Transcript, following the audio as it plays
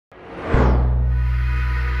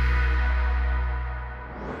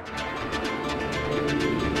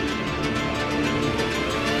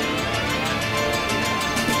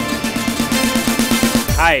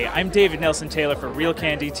Hi, I'm David Nelson Taylor for Real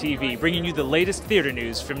Candy TV, bringing you the latest theater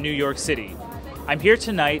news from New York City. I'm here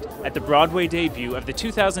tonight at the Broadway debut of the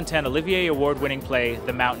 2010 Olivier Award-winning play,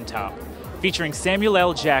 The Mountaintop, featuring Samuel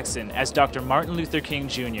L. Jackson as Dr. Martin Luther King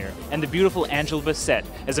Jr. and the beautiful Angela Bassett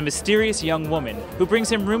as a mysterious young woman who brings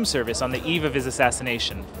him room service on the eve of his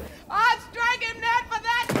assassination. I'd strike him dead for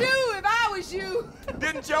that too if I was you.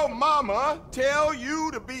 Didn't your mama tell you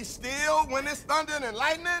to be still when it's thundering and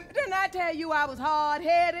lightning? Didn't I tell you I was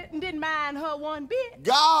hard-headed and didn't mind her one bit?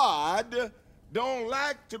 God don't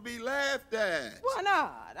like to be laughed at. Why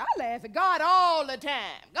not? I laugh at God all the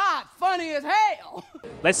time. God's funny as hell.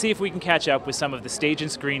 Let's see if we can catch up with some of the stage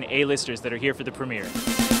and screen A-listers that are here for the premiere.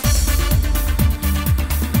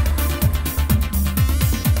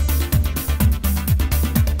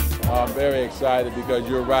 I'm very excited because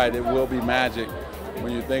you're right, it will be magic.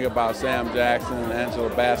 When you think about Sam Jackson and Angela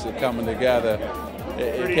Bassett coming together,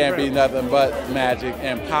 it can't be nothing but magic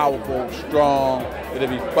and powerful, strong. It'll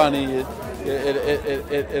be funny.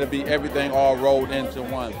 It'll be everything all rolled into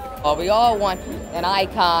one. We all want an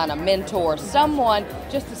icon, a mentor, someone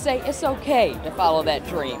just to say it's okay to follow that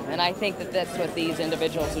dream. And I think that that's what these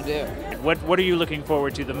individuals will do. What are you looking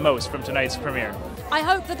forward to the most from tonight's premiere? I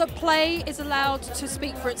hope that the play is allowed to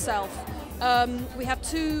speak for itself. We have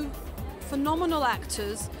two phenomenal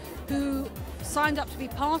actors who signed up to be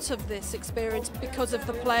part of this experience because of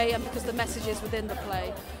the play and because the messages within the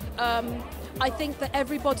play. I think that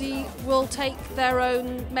everybody will take their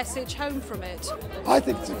own message home from it. I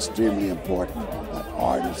think it's extremely important that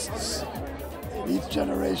artists in each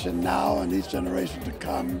generation now and each generation to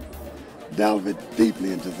come delve it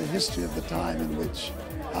deeply into the history of the time in which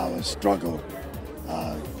our struggle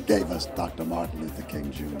gave us Dr. Martin Luther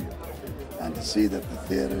King Jr. And to see that the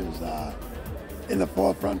theaters are in the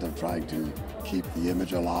forefront of trying to keep the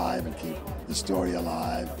image alive and keep the story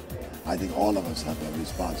alive, I think all of us have a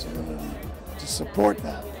responsibility to support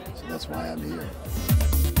that. So that's why I'm here.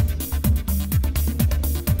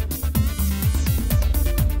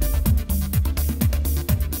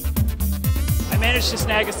 I managed to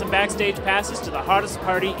snag us some backstage passes to the hottest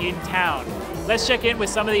party in town. Let's check in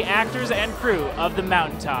with some of the actors and crew of The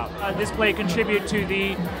Mountaintop. This play contribute to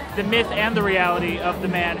the myth and the reality of the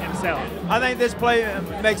man himself. I think this play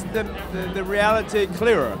makes the reality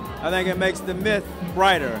clearer. I think it makes the myth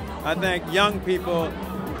brighter. I think young people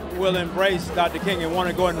will embrace Dr. King and want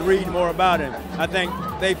to go and read more about him. I think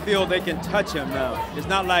they feel they can touch him now. It's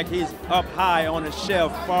not like he's up high on a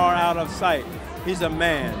shelf far out of sight. He's a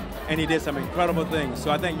man, and he did some incredible things. So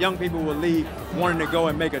I think young people will leave wanting to go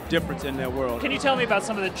and make a difference in their world. Can you tell me about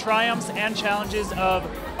some of the triumphs and challenges of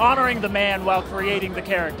honoring the man while creating the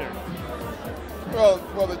character? Well,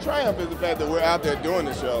 the triumph is the fact that we're out there doing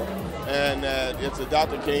the show, and it's a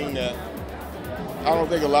Dr. King that I don't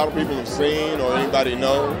think a lot of people have seen or anybody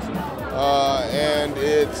knows. And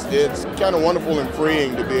it's kind of wonderful and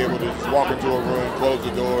freeing to be able to just walk into a room, close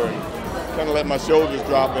the door, and kind of let my shoulders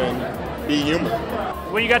drop and be human.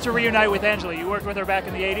 When you got to reunite with Angela, you worked with her back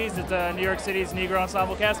in the 80s at New York City's Negro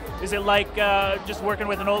Ensemble cast. Is it like just working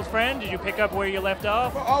with an old friend? Did you pick up where you left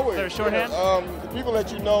off? Well, always. Is there a shorthand? The people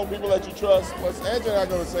that you know, people that you trust. Plus, Angela and I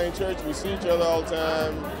go to the same church. We see each other all the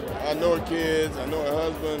time. I know her kids. I know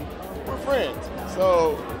her husband. We're friends.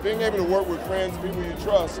 So being able to work with friends, people you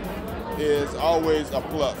trust, is always a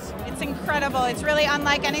plus. It's incredible. It's really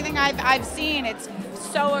unlike anything I've seen. It's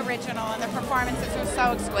so original, and the performances are so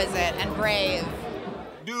exquisite and brave.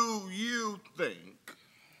 Do you think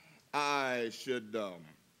I should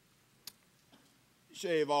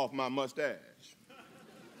shave off my mustache?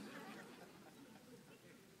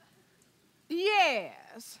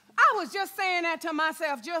 Yes. I was just saying that to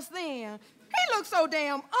myself just then. He looks so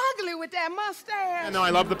damn ugly with that mustache. No, I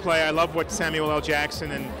love the play. I love what Samuel L.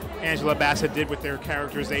 Jackson and Angela Bassett did with their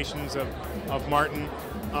characterizations of Martin.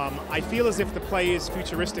 I feel as if the play is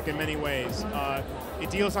futuristic in many ways. It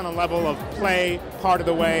deals on a level of play part of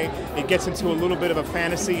the way. It gets into a little bit of a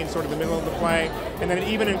fantasy in sort of the middle of the play, and then it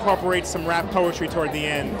even incorporates some rap poetry toward the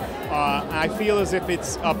end. I feel as if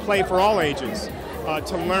it's a play for all ages,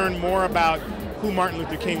 to learn more about who Martin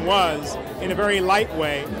Luther King was in a very light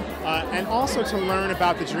way, and also to learn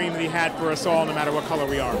about the dream that he had for us all, no matter what color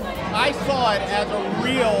we are. I saw it as a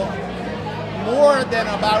real, more than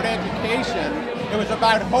about education, it was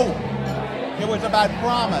about hope. It was about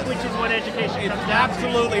promise. Which is what education comes down to. It's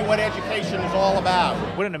absolutely what education is all about.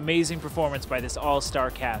 What an amazing performance by this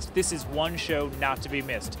all-star cast. This is one show not to be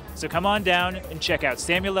missed. So come on down and check out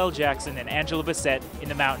Samuel L. Jackson and Angela Bassett in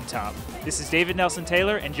The Mountaintop. This is David Nelson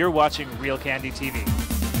Taylor, and you're watching Real Candy TV.